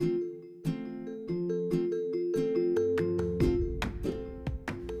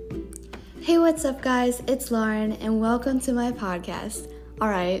Hey, what's up, guys? It's Lauren, and welcome to my podcast.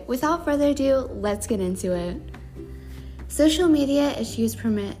 Alright, without further ado, let's get into it. Social media is used to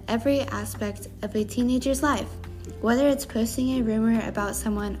promote every aspect of a teenager's life, whether it's posting a rumor about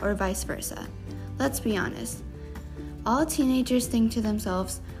someone or vice versa. Let's be honest. All teenagers think to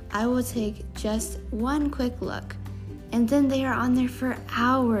themselves, I will take just one quick look, and then they are on there for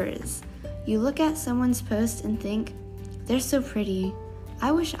hours. You look at someone's post and think, they're so pretty.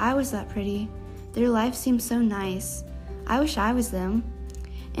 I wish I was that pretty. Their life seems so nice. I wish I was them.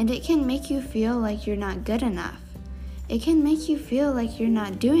 And it can make you feel like you're not good enough. It can make you feel like you're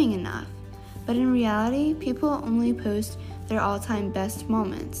not doing enough. But in reality, people only post their all-time best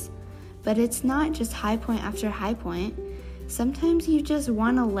moments. But it's not just high point after high point. Sometimes you just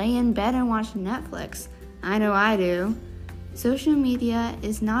want to lay in bed and watch Netflix. I know I do. Social media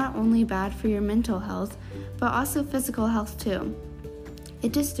is not only bad for your mental health, but also physical health too.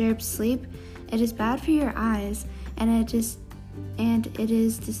 It disturbs sleep, it is bad for your eyes, and it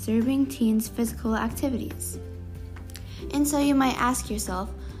is disturbing teens' physical activities. And so you might ask yourself,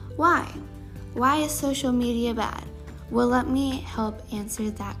 why? Why is social media bad? Well, let me help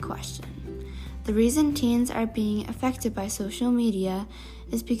answer that question. The reason teens are being affected by social media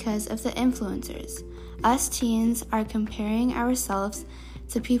is because of the influencers. Us teens are comparing ourselves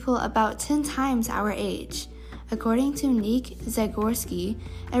to people about 10 times our age. According to Nick Zagorski,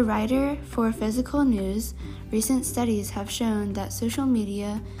 a writer for Physical News, recent studies have shown that social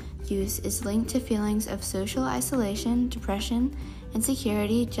media use is linked to feelings of social isolation, depression,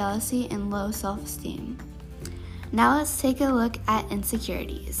 insecurity, jealousy, and low self-esteem. Now let's take a look at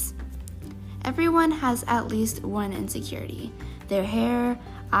insecurities. Everyone has at least one insecurity: their hair,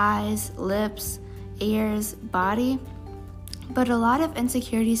 eyes, lips, ears, body. But a lot of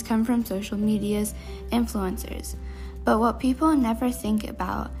insecurities come from social media's influencers. But what people never think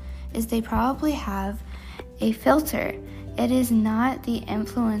about is they probably have a filter. It is not the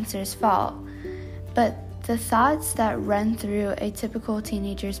influencer's fault, but the thoughts that run through a typical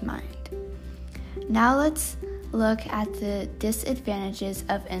teenager's mind. Now let's look at the disadvantages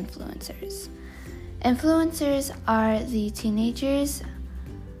of influencers. Influencers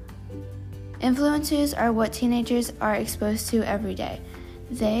are what teenagers are exposed to every day.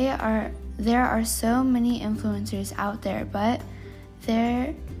 There are so many influencers out there, but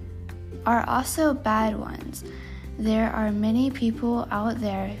there are also bad ones. There are many people out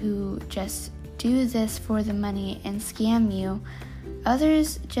there who just do this for the money and scam you.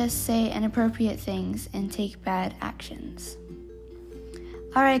 Others just say inappropriate things and take bad actions.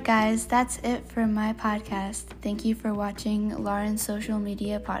 Alright guys, that's it for my podcast. Thank you for watching Lauren's Social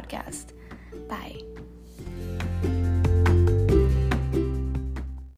Media Podcast. Bye.